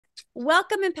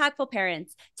Welcome, impactful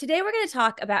parents. Today, we're going to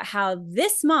talk about how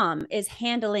this mom is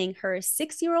handling her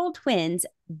 6-year-old twins'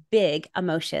 big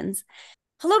emotions.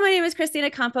 Hello, my name is Kristina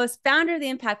Campos, founder of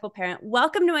The Impactful Parent.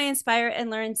 Welcome to my Inspire and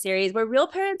Learn series, where real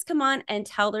parents come on and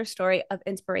tell their story of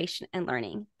inspiration and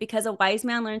learning. Because a wise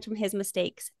man learns from his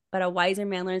mistakes, but a wiser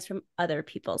man learns from other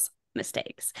people's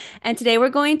mistakes. And today, we're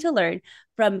going to learn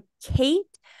from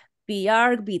Kate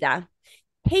Bjargvide.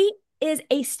 Kate is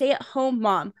a stay-at-home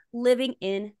mom living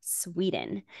in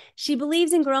Sweden. She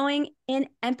believes in growing in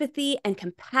empathy and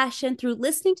compassion through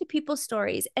listening to people's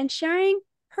stories and sharing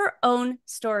her own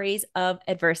stories of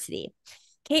adversity.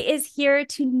 Kate is here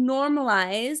to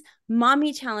normalize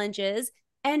mommy challenges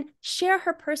and share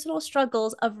her personal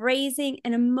struggles of raising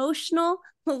an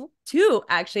two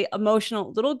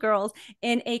emotional little girls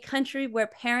in a country where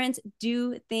parents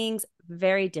do things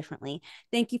very differently.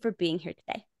 Thank you for being here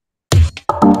today.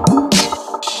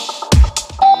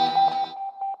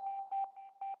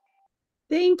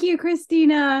 Thank you,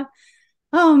 Kristina.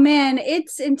 Oh man,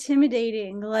 it's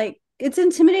intimidating. It's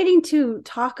intimidating to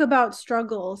talk about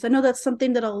struggles. I know that's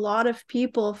something that a lot of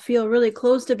people feel really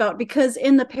closed about because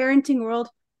in the parenting world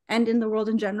and in the world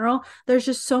in general, there's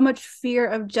just so much fear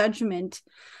of judgment.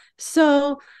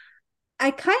 So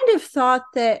I kind of thought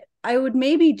that I would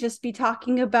maybe just be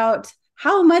talking about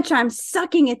how much I'm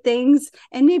sucking at things,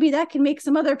 and maybe that can make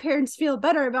some other parents feel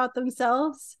better about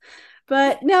themselves.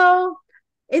 But no,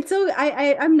 it's so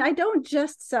I don't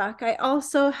just suck. I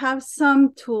also have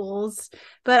some tools,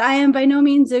 but I am by no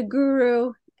means a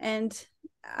guru, and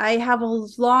I have a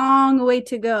long way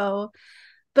to go.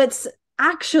 But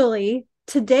actually,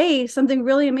 today something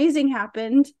really amazing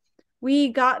happened.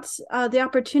 We got the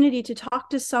opportunity to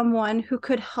talk to someone who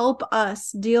could help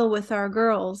us deal with our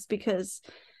girls because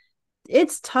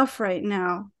it's tough right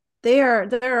now. There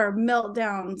are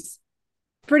meltdowns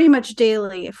pretty much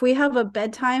daily. If we have a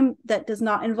bedtime that does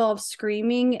not involve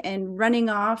screaming and running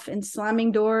off and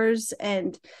slamming doors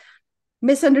and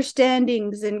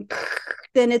misunderstandings, and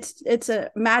then it's a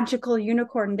magical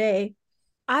unicorn day.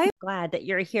 I'm glad that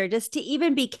you're here just to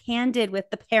even be candid with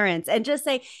the parents and just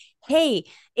say, hey,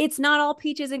 it's not all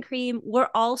peaches and cream. We're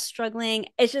all struggling.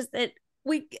 It's just that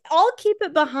we all keep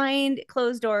it behind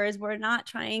closed doors. We're not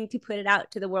trying to put it out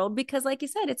to the world because, like you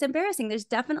said, it's embarrassing. There's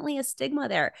definitely a stigma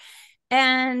there.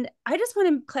 And I just want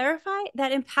to clarify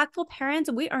that impactful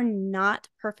parents, we are not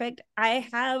perfect. I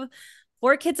have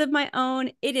 4 kids of my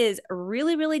own. It is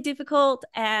really, really difficult.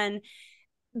 And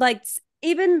like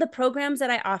even the programs that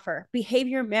I offer,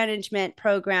 behavior management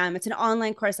program, it's an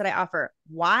online course that I offer.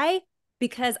 Why?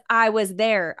 Because I was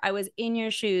there. I was in your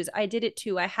shoes. I did it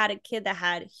too. I had a kid that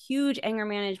had huge anger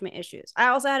management issues. I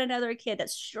also had another kid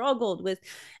that struggled with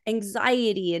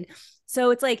anxiety. And so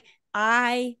it's like,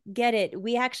 I get it.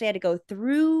 We actually had to go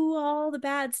through all the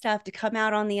bad stuff to come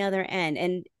out on the other end.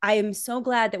 And I am so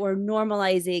glad that we're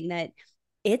normalizing that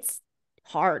it's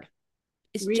hard.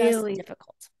 It's just Really,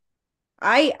 difficult.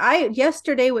 I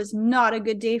yesterday was not a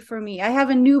good day for me. I have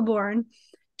a newborn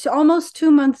to almost 2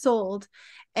 months old,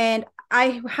 and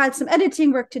I had some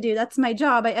editing work to do. That's my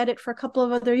job. I edit for a couple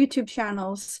of other YouTube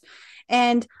channels,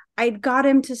 and I got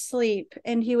him to sleep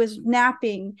and he was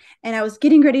napping, and I was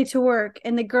getting ready to work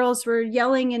and the girls were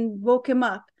yelling and woke him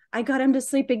up. I got him to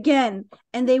sleep again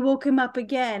and they woke him up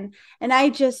again, and I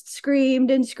just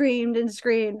screamed and screamed and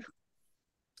screamed,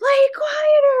 play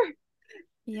quieter.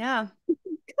 Yeah. Come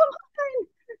on.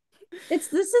 It's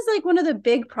This is like one of the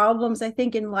big problems I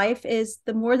think in life is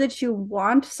the more that you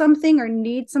want something or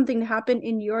need something to happen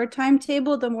in your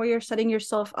timetable, the more you're setting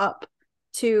yourself up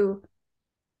to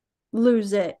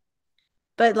lose it.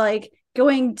 But like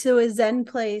going to a zen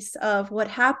place of what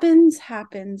happens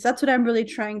happens, that's what I'm really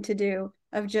trying to do,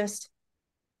 of just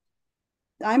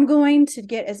I'm going to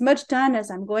get as much done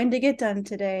as I'm going to get done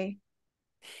today.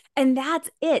 And that's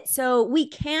it. So we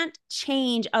can't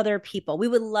change other people. We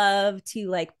would love to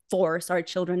like force our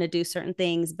children to do certain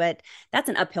things, but that's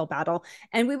an uphill battle.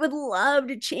 And we would love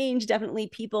to change definitely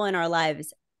people in our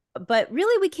lives, but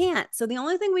really we can't. So the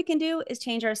only thing we can do is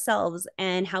change ourselves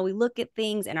and how we look at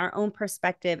things and our own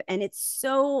perspective. And it's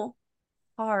so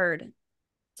hard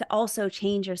to also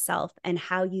change yourself and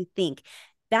how you think.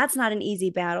 That's not an easy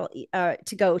battle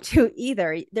to go to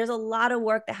either. There's a lot of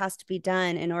work that has to be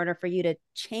done in order for you to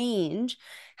change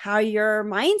how your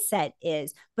mindset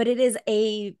is. But it is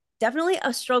a definitely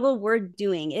a struggle worth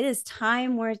doing. It is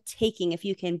time worth taking if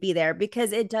you can be there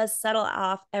because it does settle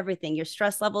off everything. Your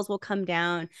stress levels will come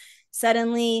down.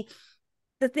 Suddenly,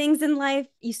 the things in life,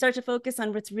 you start to focus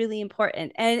on what's really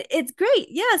important. And it's great.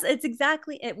 Yes, it's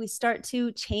exactly it. We start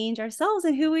to change ourselves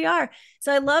and who we are.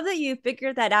 So I love that you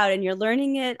figured that out and you're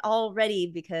learning it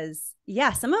already because,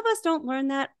 yeah, some of us don't learn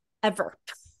that ever.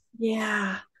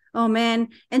 Yeah. Oh man.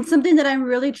 And something that I'm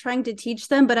really trying to teach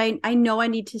them, but I know I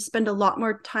need to spend a lot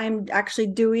more time actually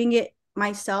doing it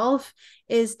myself,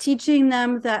 is teaching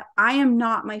them that I am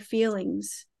not my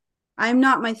feelings. I'm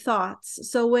not my thoughts.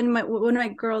 So when my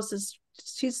girls is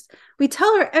she's we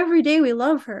tell her every day we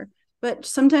love her, but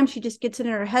sometimes she just gets in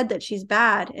her head that she's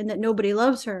bad and that nobody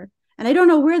loves her. And I don't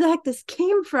know where the heck this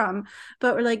came from,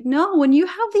 but we're like, no, when you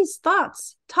have these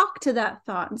thoughts, talk to that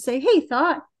thought and say, hey,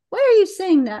 thought, why are you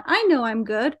saying that? I know I'm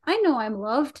good. I know I'm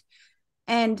loved.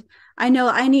 And I know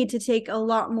I need to take a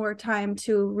lot more time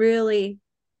to really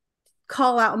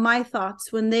call out my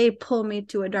thoughts when they pull me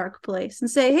to a dark place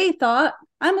and say, hey, thought,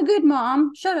 I'm a good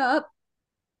mom. Shut up.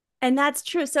 And that's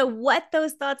true. So, what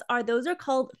those thoughts are, those are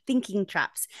called thinking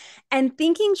traps. And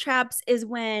thinking traps is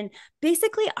when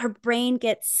basically our brain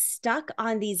gets stuck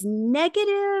on these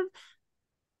negative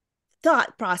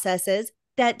thought processes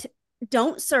that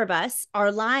don't serve us,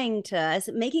 are lying to us,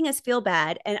 making us feel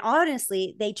bad. And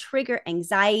honestly, they trigger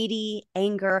anxiety,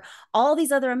 anger, all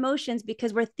these other emotions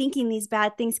because we're thinking these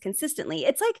bad things consistently.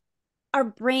 It's like our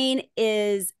brain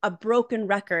is a broken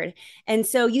record. And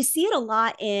so you see it a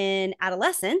lot in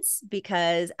adolescence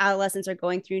because adolescents are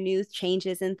going through new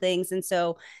changes and things. And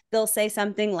so they'll say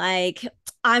something like,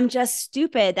 I'm just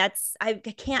stupid. I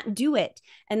can't do it.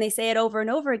 And they say it over and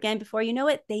over again. Before you know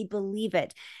it, they believe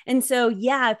it. And so,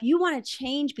 yeah, if you want to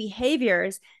change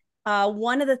behaviors,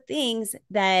 one of the things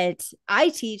that I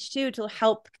teach too to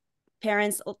help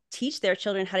parents teach their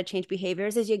children how to change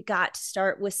behaviors is you got to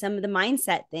start with some of the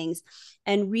mindset things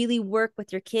and really work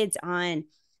with your kids on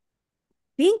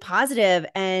being positive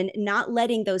and not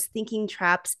letting those thinking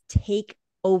traps take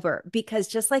over. Because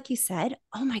just like you said,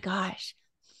 oh my gosh,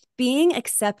 being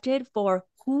accepted for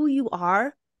who you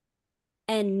are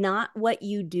and not what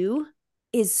you do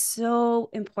is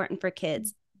so important for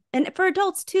kids and for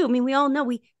adults too. I mean, we all know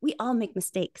we all make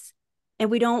mistakes and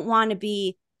we don't want to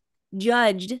be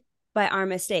judged by our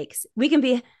mistakes. We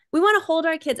want to hold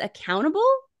our kids accountable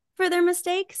for their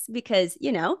mistakes because,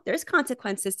 there's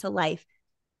consequences to life,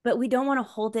 but we don't want to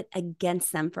hold it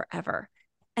against them forever.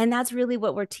 And that's really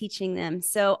what we're teaching them.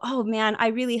 So, oh man, I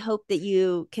really hope that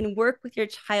you can work with your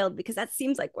child because that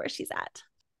seems like where she's at.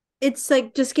 It's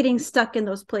like just getting stuck in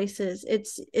those places.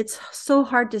 It's so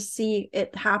hard to see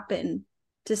it happen,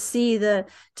 to see the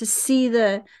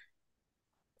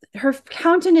her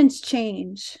countenance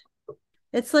change.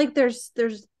 It's like there's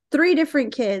three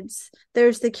different kids.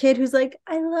 There's the kid who's like,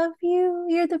 I love you,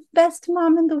 you're the best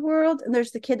mom in the world. And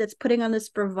there's the kid that's putting on this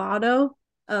bravado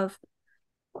of,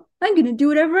 I'm gonna do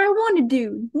whatever I want to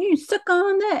do. You suck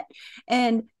on that.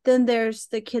 And then there's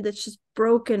the kid that's just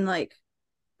broken, like,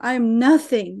 I'm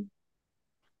nothing.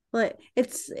 Like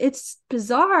it's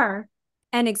bizarre.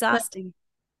 And But exhausting.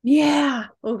 yeah.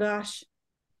 Oh gosh.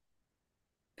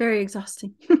 Very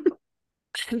exhausting.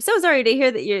 I'm so sorry to hear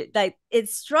that you're like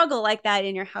it's struggle like that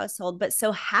in your household, but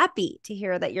so happy to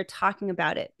hear that you're talking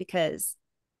about it because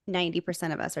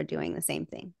 90% of us are doing the same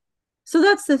thing. So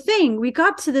that's the thing. We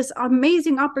got to this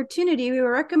amazing opportunity. We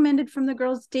were recommended from the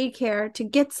girls' daycare to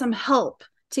get some help,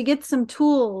 to get some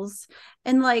tools.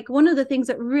 And like one of the things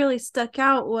that really stuck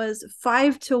out was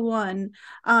 5-1.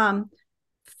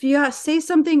 If you say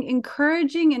something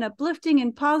encouraging and uplifting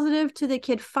and positive to the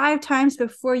kid 5 times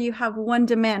before you have one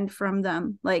demand from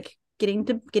them, like getting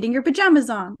your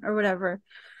pajamas on or whatever.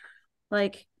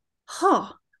 Like,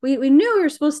 we knew we were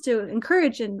supposed to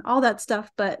encourage and all that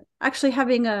stuff, but actually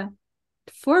having a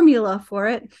formula for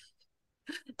it,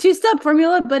 2-step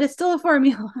formula, but it's still a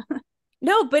formula.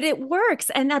 No, but it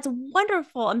works. And that's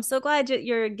wonderful. I'm so glad that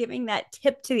you're giving that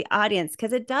tip to the audience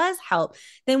because it does help.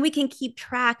 Then we can keep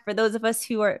track for those of us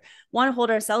who want to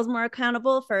hold ourselves more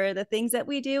accountable for the things that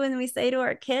we do and we say to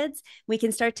our kids. We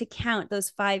can start to count those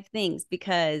 5 things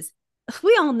because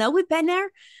we all know we've been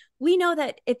there. We know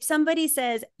that if somebody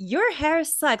says, your hair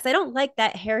sucks, I don't like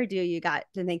that hairdo you got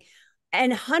to think,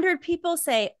 and 100 people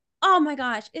say, oh my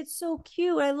gosh, it's so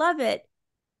cute. I love it.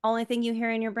 Only thing you hear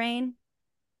in your brain,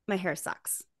 my hair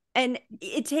sucks. And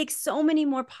it takes so many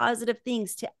more positive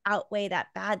things to outweigh that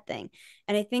bad thing.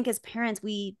 And I think as parents,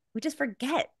 we just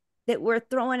forget that we're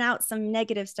throwing out some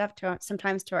negative stuff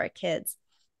sometimes to our kids.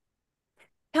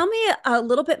 Tell me a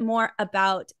little bit more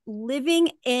about living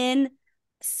in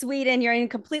Sweden. You're in a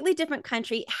completely different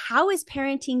country. How is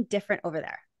parenting different over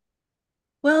there?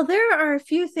 Well, there are a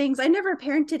few things. I never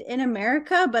parented in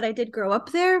America, but I did grow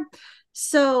up there.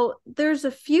 So there's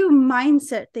a few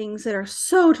mindset things that are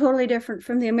so totally different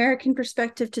from the American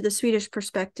perspective to the Swedish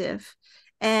perspective.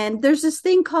 And there's this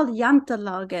thing called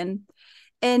jantelagen.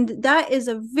 And that is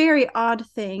a very odd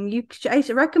thing. I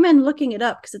recommend looking it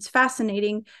up because it's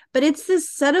fascinating. But it's this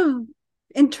set of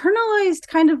internalized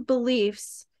kind of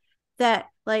beliefs that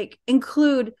like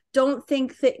include don't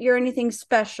think that you're anything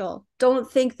special, don't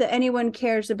think that anyone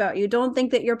cares about you, don't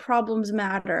think that your problems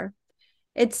matter.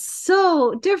 It's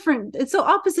so different, it's so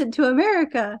opposite to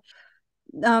America.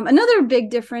 Another big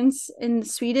difference in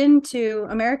Sweden to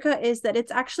America is that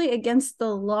it's actually against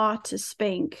the law to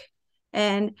spank.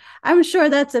 And I'm sure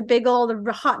that's a big old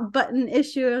hot button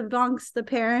issue amongst the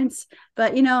parents.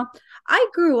 But, I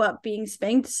grew up being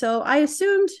spanked. So I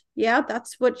assumed, yeah,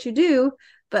 that's what you do.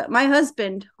 But my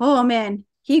husband, oh man,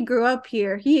 he grew up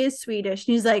here. He is Swedish.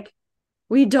 And he's like,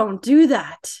 we don't do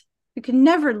that. You can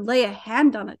never lay a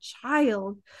hand on a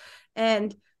child.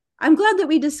 And I'm glad that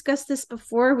we discussed this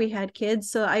before we had kids,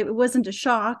 so it wasn't a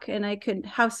shock and I could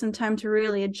have some time to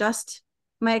really adjust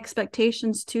my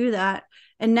expectations to that.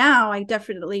 And now I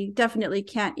definitely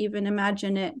can't even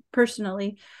imagine it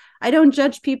personally. I don't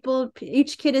judge people.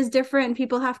 Each kid is different and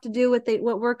people have to do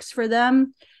what works for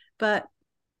them. But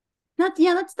that's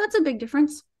a big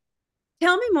difference.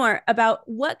 Tell me more about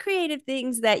what creative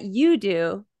things that you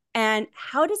do and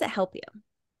how does it help you?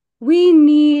 We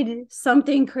need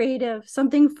something creative,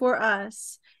 something for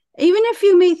us. Even if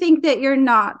you may think that you're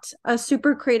not a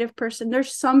super creative person,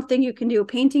 there's something you can do.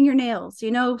 Painting your nails,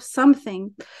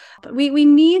 something. But we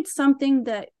need something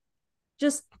that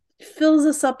just fills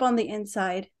us up on the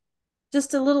inside.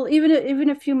 Just a little, even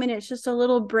a few minutes, just a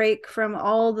little break from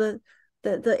all the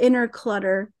inner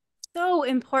clutter. So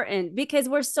important because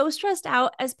we're so stressed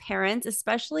out as parents,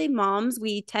 especially moms.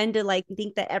 We tend to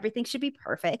think that everything should be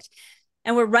perfect.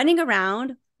 And we're running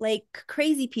around like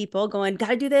crazy people going, got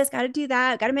to do this, got to do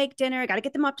that, got to make dinner, got to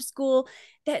get them off to school.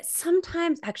 That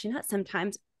sometimes, actually not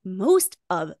sometimes, most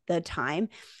of the time,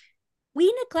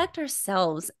 we neglect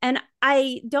ourselves. And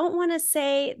I don't want to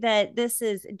say that this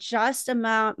is just a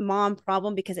mom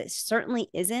problem because it certainly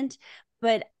isn't.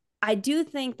 But I do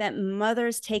think that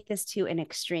mothers take this to an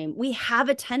extreme. We have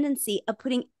a tendency of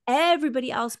putting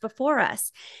everybody else before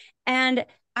us. And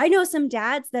I know some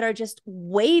dads that are just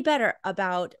way better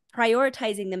about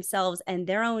prioritizing themselves and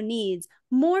their own needs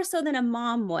more so than a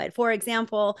mom would. For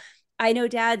example, I know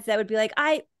dads that would be like,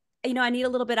 I need a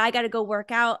little bit. I got to go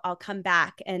work out. I'll come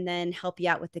back and then help you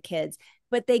out with the kids.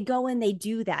 But they go and they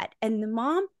do that. And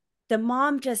the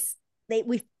mom just,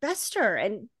 we fester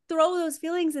and throw those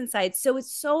feelings inside. So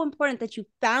it's so important that you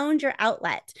found your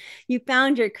outlet. You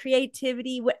found your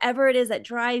creativity, whatever it is that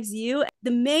drives you.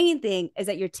 The main thing is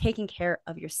that you're taking care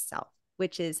of yourself,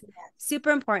 which is super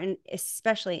important,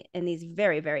 especially in these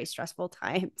very, very stressful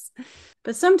times.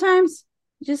 But sometimes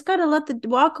you just got to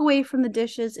walk away from the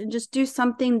dishes and just do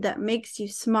something that makes you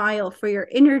smile for your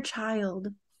inner child.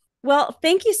 Well,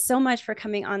 thank you so much for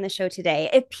coming on the show today.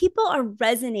 If people are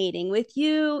resonating with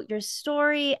you, your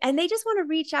story, and they just want to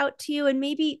reach out to you and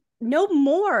maybe know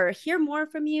more, hear more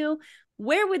from you,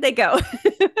 where would they go? All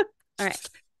right.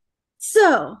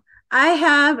 So I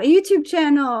have a YouTube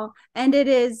channel and it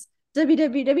is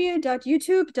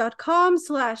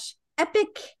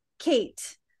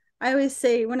www.youtube.com/epickate. I always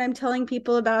say when I'm telling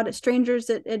people about it, strangers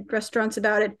at restaurants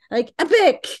about it, like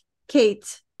epic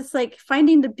Kate. It's like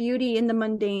finding the beauty in the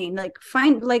mundane,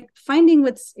 finding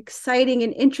what's exciting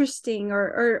and interesting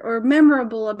or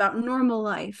memorable about normal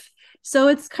life. So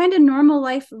it's kind of normal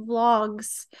life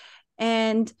vlogs,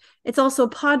 and it's also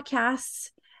podcasts.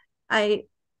 I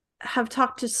have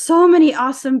talked to so many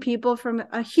awesome people from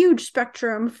a huge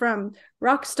spectrum, from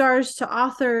rock stars to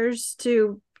authors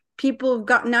to people who've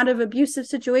gotten out of abusive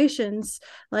situations.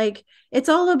 Like, it's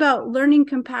all about learning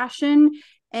compassion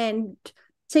and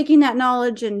taking that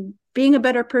knowledge and being a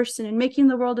better person and making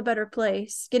the world a better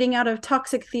place. Getting out of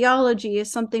toxic theology is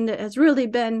something that has really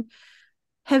been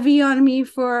heavy on me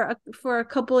for a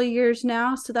couple of years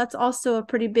now. So that's also a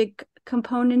pretty big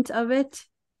component of it.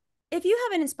 If you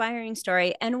have an inspiring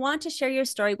story and want to share your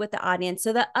story with the audience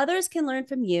so that others can learn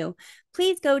from you,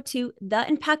 please go to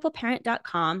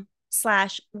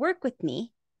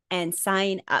theimpactfulparent.com/work-with-me and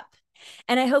sign up.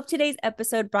 And I hope today's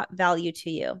episode brought value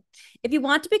to you. If you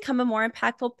want to become a more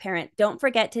impactful parent, don't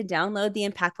forget to download the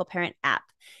Impactful Parent app.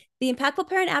 The Impactful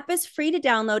Parent app is free to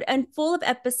download and full of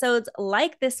episodes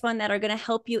like this one that are going to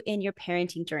help you in your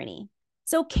parenting journey.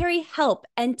 So carry help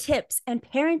and tips and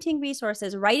parenting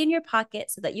resources right in your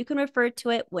pocket so that you can refer to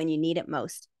it when you need it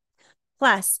most.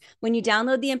 Plus, when you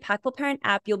download the Impactful Parent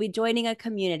app, you'll be joining a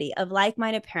community of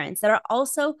like-minded parents that are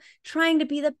also trying to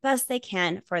be the best they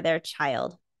can for their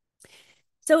child.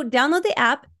 So download the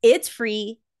app, it's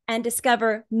free, and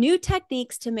discover new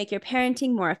techniques to make your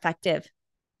parenting more effective.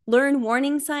 Learn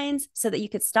warning signs so that you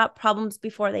could stop problems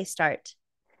before they start.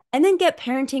 And then get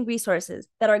parenting resources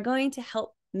that are going to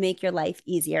help make your life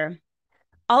easier.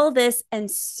 All of this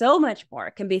and so much more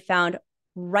can be found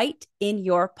right in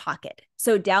your pocket.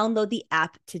 So download the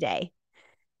app today.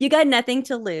 You got nothing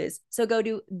to lose. So go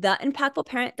to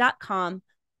theimpactfulparent.com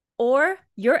or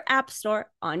your app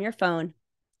store on your phone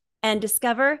and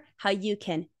discover how you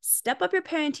can step up your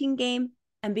parenting game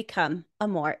and become a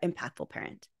more impactful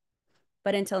parent.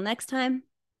 But until next time,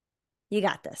 you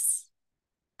got this.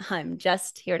 I'm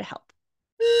just here to help.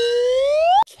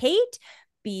 Kate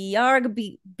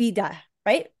Bjargvide,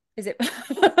 right? Is it?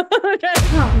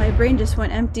 Oh, my brain just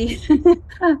went empty.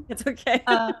 It's okay.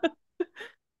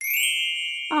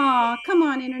 Oh, come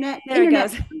on, internet. There it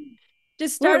goes.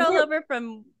 Just start all We're over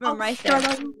from right start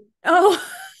there. over. Oh.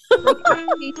 Like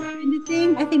kind of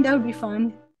thing. I think that would be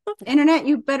fun. Internet,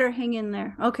 you better hang in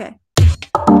there. Okay.